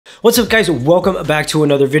What's up guys, welcome back to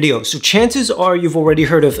another video. So chances are you've already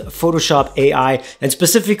heard of Photoshop AI and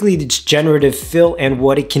specifically its generative fill and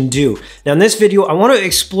what it can do. Now in this video, I want to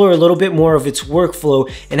explore a little bit more of its workflow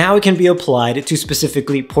and how it can be applied to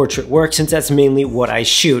specifically portrait work, since that's mainly what I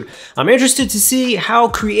shoot. I'm interested to see how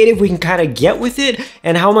creative we can kind of get with it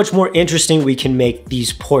and how much more interesting we can make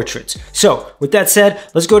these portraits. So with that said,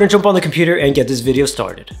 let's go ahead and jump on the computer and get this video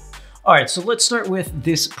started. All right, so let's start with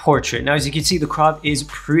this portrait. Now, as you can see, the crop is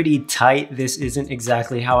pretty tight. This isn't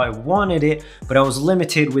exactly how I wanted it, but I was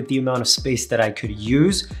limited with the amount of space that I could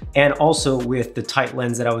use and also with the tight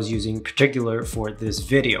lens that I was using in particular for this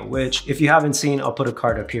video, which if you haven't seen, I'll put a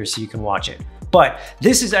card up here so you can watch it. But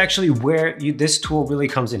this is actually where this tool really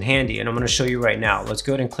comes in handy, and I'm gonna show you right now. Let's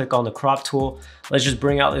go ahead and click on the crop tool. Let's just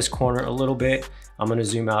bring out this corner a little bit. I'm gonna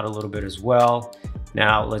zoom out a little bit as well.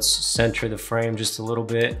 Now let's center the frame just a little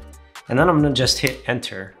bit. And then I'm gonna just hit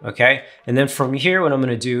enter, okay? And then from here, what I'm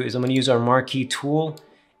gonna do is I'm gonna use our marquee tool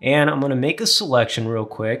and I'm gonna make a selection real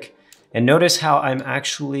quick. And notice how I'm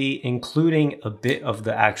actually including a bit of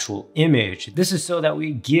the actual image. This is so that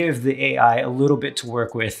we give the AI a little bit to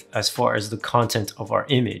work with as far as the content of our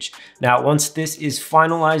image. Now, once this is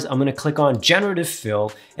finalized, I'm gonna click on Generative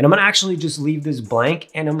Fill and I'm gonna actually just leave this blank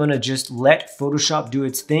and I'm gonna just let Photoshop do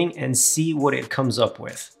its thing and see what it comes up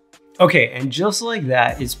with. Okay, and just like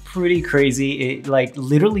that, it's pretty crazy. It like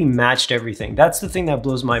literally matched everything. That's the thing that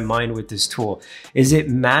blows my mind with this tool, is it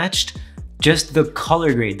matched just the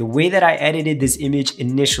color grade. The way that I edited this image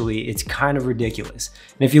initially, it's kind of ridiculous.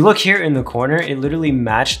 And if you look here in the corner, it literally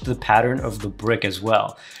matched the pattern of the brick as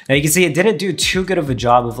well. Now you can see it didn't do too good of a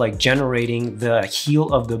job of like generating the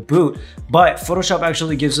heel of the boot, but Photoshop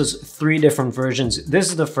actually gives us 3 different versions. This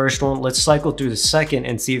is the first one. Let's cycle through the second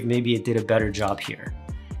and see if maybe it did a better job here.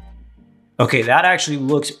 Okay, that actually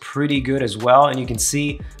looks pretty good as well. And you can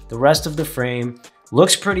see the rest of the frame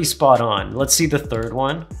looks pretty spot on. Let's see the third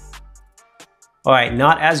one. All right,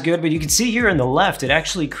 not as good, but you can see here on the left, it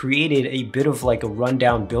actually created a bit of like a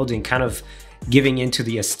rundown building, kind of giving into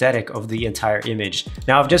the aesthetic of the entire image.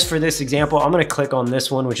 Now, just for this example, I'm gonna click on this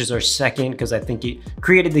one, which is our second, because I think it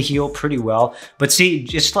created the heel pretty well. But see,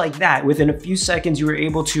 just like that, within a few seconds, you were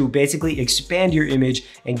able to basically expand your image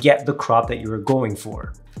and get the crop that you were going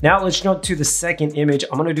for. Now let's jump to the second image.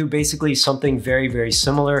 I'm gonna do basically something very, very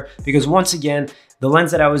similar, because once again, the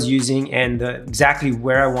lens that I was using and exactly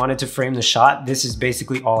where I wanted to frame the shot, this is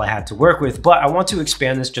basically all I had to work with, but I want to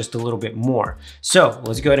expand this just a little bit more. So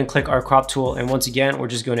let's go ahead and click our crop tool. And once again, we're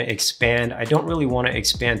just gonna expand. I don't really wanna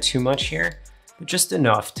expand too much here, but just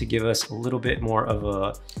enough to give us a little bit more of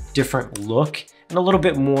a different look and a little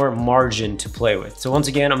bit more margin to play with. So once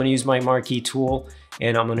again, I'm gonna use my marquee tool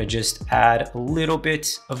and I'm gonna just add a little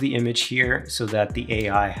bit of the image here so that the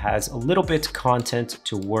AI has a little bit content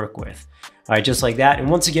to work with. All right, just like that. And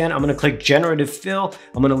once again, I'm gonna click Generative Fill.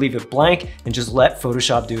 I'm gonna leave it blank and just let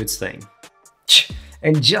Photoshop do its thing.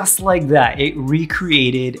 And just like that, it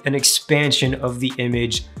recreated an expansion of the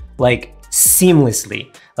image like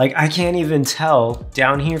seamlessly. Like I can't even tell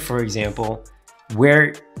down here, for example,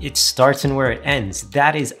 where it starts and where it ends.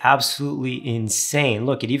 That is absolutely insane.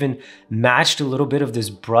 Look, it even matched a little bit of this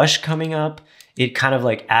brush coming up. It kind of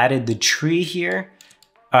like added the tree here.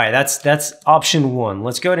 All right, that's option 1.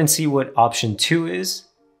 Let's go ahead and see what option 2 is.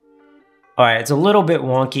 All right, it's a little bit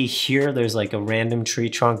wonky here. There's like a random tree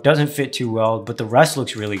trunk, doesn't fit too well, but the rest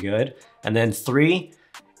looks really good. And then 3,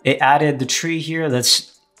 it added the tree here.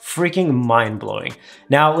 That's freaking mind-blowing.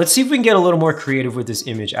 Now, let's see if we can get a little more creative with this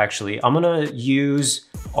image, actually. I'm gonna use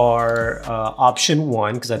our option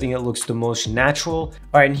 1, because I think it looks the most natural.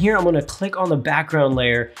 All right, and here I'm gonna click on the background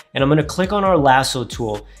layer, and I'm gonna click on our lasso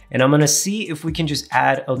tool, and I'm gonna see if we can just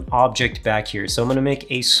add an object back here. So I'm gonna make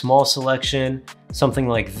a small selection, something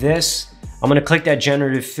like this. I'm gonna click that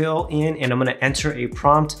generative fill in, and I'm gonna enter a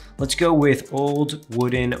prompt. Let's go with old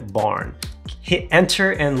wooden barn. Hit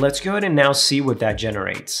enter, and let's go ahead and now see what that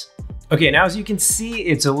generates. Okay, now as you can see,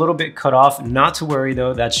 it's a little bit cut off. Not to worry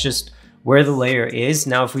though, that's just where the layer is.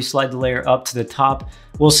 Now, if we slide the layer up to the top,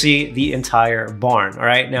 we'll see the entire barn. All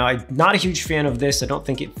right, now I'm not a huge fan of this. I don't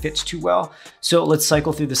think it fits too well. So let's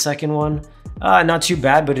cycle through the second one. Not too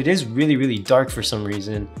bad, but it is really, really dark for some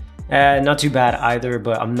reason. Not too bad either,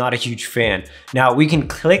 but I'm not a huge fan. Now we can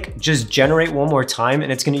click just generate one more time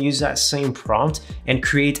and it's gonna use that same prompt and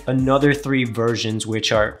create another 3 versions,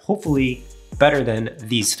 which are hopefully better than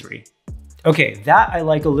these 3. Okay, that I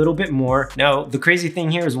like a little bit more. Now, the crazy thing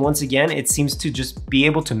here is once again, it seems to just be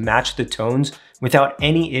able to match the tones without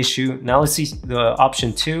any issue. Now let's see the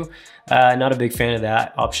option 2. Not a big fan of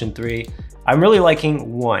that. Option 3. I'm really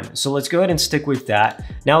liking 1. So let's go ahead and stick with that.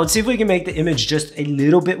 Now let's see if we can make the image just a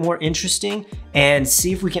little bit more interesting and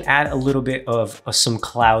see if we can add a little bit of some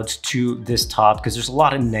clouds to this top, because there's a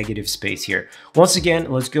lot of negative space here. Once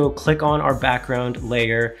again, let's go click on our background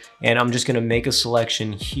layer, and I'm just gonna make a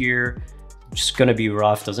selection here. Just gonna be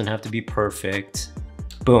rough, doesn't have to be perfect.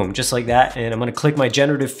 Boom, just like that. And I'm gonna click my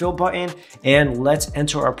generative fill button, and let's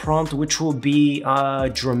enter our prompt, which will be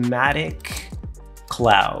dramatic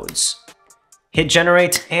clouds. Hit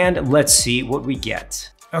generate, and let's see what we get.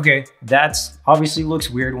 Okay, that's obviously looks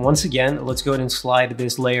weird. Once again, let's go ahead and slide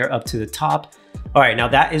this layer up to the top. All right, now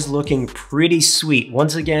that is looking pretty sweet.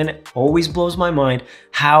 Once again, always blows my mind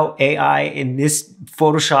how AI in this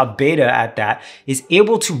Photoshop beta at that is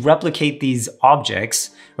able to replicate these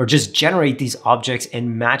objects or just generate these objects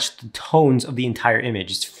and match the tones of the entire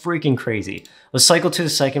image. It's freaking crazy. Let's cycle to the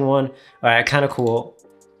second one. All right, kind of cool.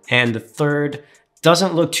 And the third,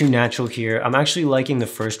 doesn't look too natural here. I'm actually liking the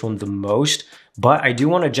first one the most, but I do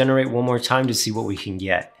want to generate one more time to see what we can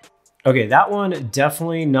get. Okay, that one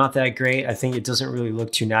definitely not that great. I think it doesn't really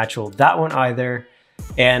look too natural. That one either.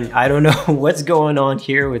 And I don't know what's going on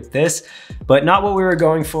here with this, but not what we were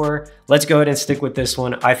going for. Let's go ahead and stick with this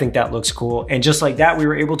one. I think that looks cool. And just like that, we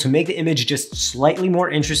were able to make the image just slightly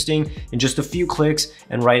more interesting in just a few clicks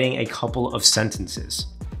and writing a couple of sentences.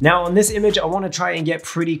 Now on this image, I want to try and get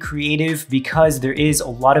pretty creative because there is a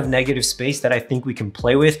lot of negative space that I think we can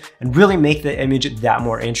play with and really make the image that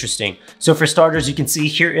more interesting. So for starters, you can see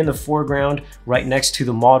here in the foreground, right next to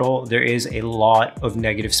the model, there is a lot of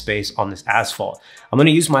negative space on this asphalt. I'm going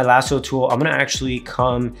to use my lasso tool. I'm going to actually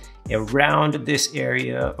come around this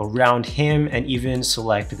area, around him, and even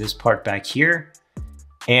select this part back here.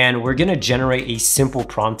 And we're gonna generate a simple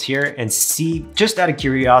prompt here and see, just out of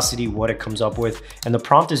curiosity, what it comes up with. And the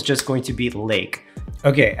prompt is just going to be lake.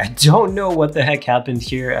 Okay, I don't know what the heck happened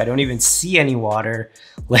here. I don't even see any water.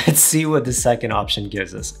 Let's see what the second option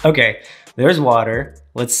gives us. Okay, there's water.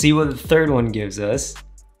 Let's see what the third one gives us.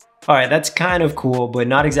 All right, that's kind of cool, but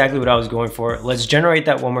not exactly what I was going for. Let's generate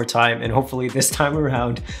that one more time, and hopefully this time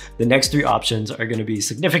around, the next 3 options are gonna be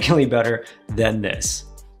significantly better than this.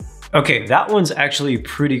 Okay, that one's actually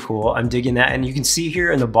pretty cool. I'm digging that. And you can see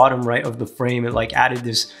here in the bottom right of the frame, it like added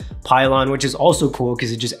this pylon, which is also cool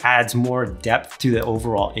because it just adds more depth to the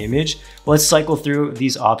overall image. Let's cycle through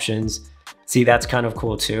these options. See, that's kind of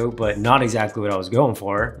cool too, but not exactly what I was going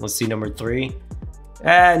for. Let's see number 3.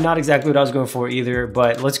 Not exactly what I was going for either,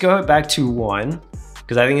 but let's go back to 1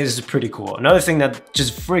 because I think this is pretty cool. Another thing that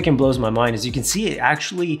just freaking blows my mind is you can see it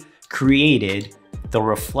actually created the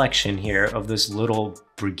reflection here of this little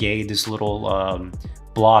brigade, this little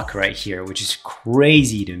block right here, which is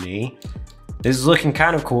crazy to me. This is looking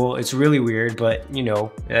kind of cool. It's really weird, but you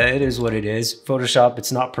know, it is what it is. Photoshop,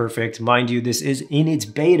 it's not perfect. Mind you, this is in its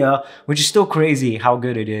beta, which is still crazy how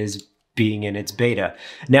good it is being in its beta.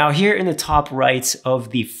 Now here in the top right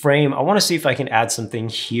of the frame, I want to see if I can add something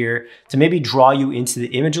here to maybe draw you into the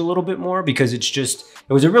image a little bit more, because it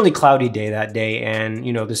was a really cloudy day that day, and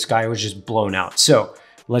you know, the sky was just blown out. So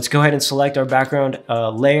let's go ahead and select our background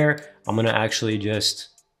layer. I'm going to actually just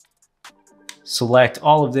select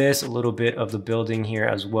all of this, a little bit of the building here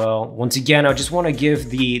as well. Once again, I just want to give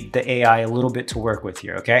the AI a little bit to work with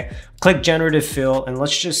here, okay? Click generative fill, and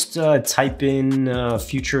let's just type in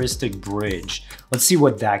futuristic bridge. Let's see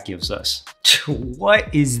what that gives us.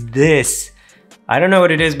 What is this? I don't know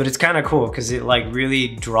what it is, but it's kind of cool because it like really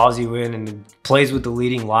draws you in and it plays with the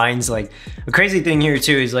leading lines. Like the crazy thing here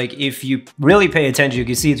too is like, if you really pay attention, you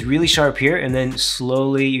can see it's really sharp here, and then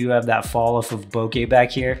slowly you have that fall off of bokeh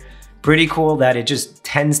back here. Pretty cool that it just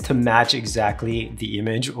tends to match exactly the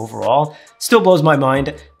image overall. Still blows my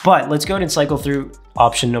mind, but let's go ahead and cycle through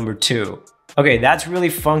option number 2. Okay, that's really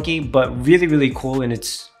funky, but really, really cool in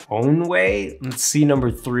its own way. Let's see number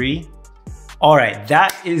 3. All right,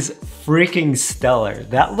 that is freaking stellar.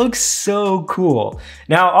 That looks so cool.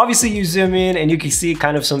 Now, obviously you zoom in and you can see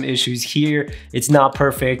kind of some issues here. It's not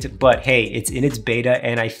perfect, but hey, it's in its beta,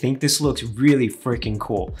 and I think this looks really freaking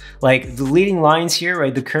cool. Like the leading lines here,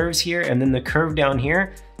 right? The curves here, and then the curve down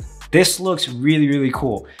here. This looks really, really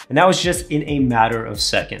cool. And that was just in a matter of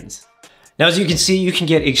seconds. Now, as you can see, you can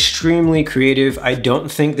get extremely creative. I don't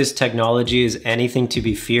think this technology is anything to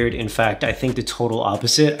be feared. In fact, I think the total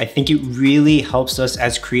opposite. I think it really helps us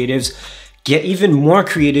as creatives get even more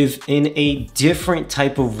creative in a different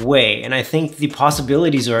type of way. And I think the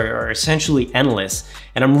possibilities are essentially endless.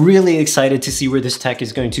 And I'm really excited to see where this tech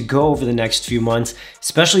is going to go over the next few months,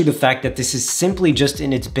 especially the fact that this is simply just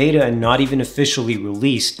in its beta and not even officially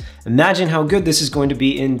released. Imagine how good this is going to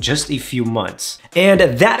be in just a few months. And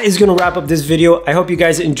that is going to wrap up this video. I hope you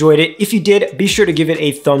guys enjoyed it. If you did, be sure to give it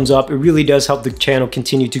a thumbs up. It really does help the channel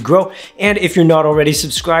continue to grow. And if you're not already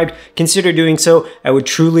subscribed, consider doing so. I would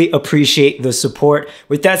truly appreciate the support.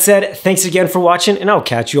 With that said, thanks again for watching, and I'll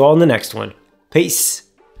catch you all in the next one. Peace.